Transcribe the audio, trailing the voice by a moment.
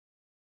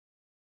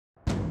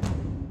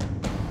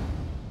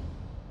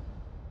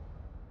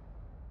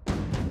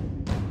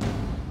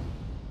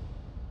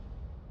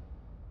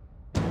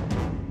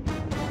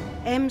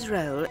M's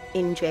role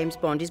in James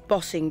Bond is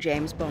bossing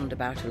James Bond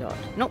about a lot.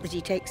 Not that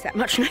he takes that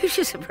much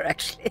notice of her,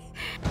 actually.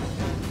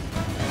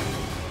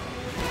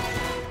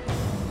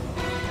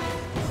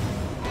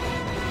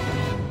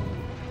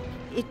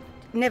 It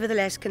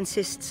nevertheless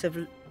consists of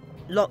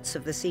lots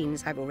of the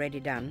scenes I've already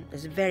done.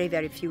 There's very,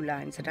 very few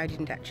lines that I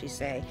didn't actually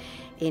say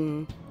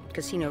in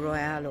Casino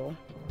Royale or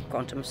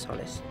Quantum of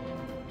Solace.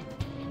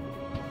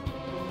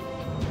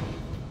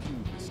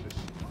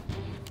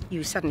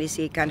 You suddenly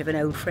see kind of an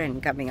old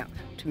friend coming up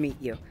to meet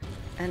you.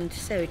 And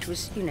so it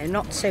was, you know,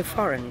 not so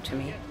foreign to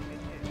me.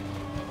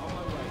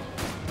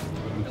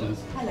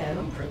 Hello.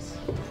 I'm Chris.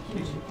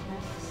 Nice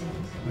to see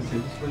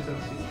you.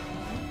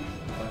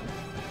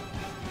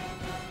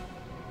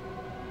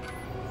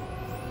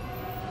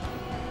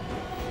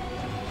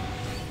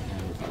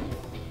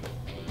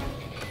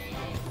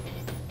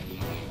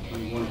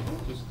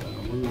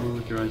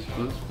 With your eyes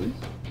closed, please.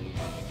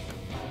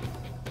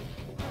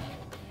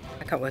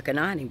 I can't work an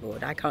ironing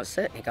board. I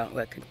certainly can't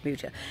work a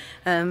computer.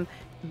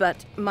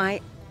 But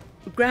my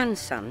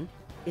grandson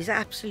is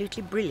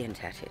absolutely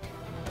brilliant at it.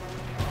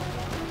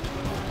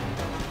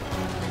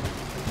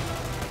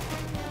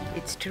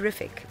 It's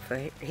terrific for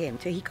him,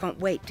 so he can't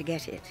wait to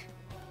get it.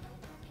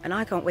 And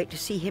I can't wait to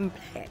see him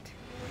play it.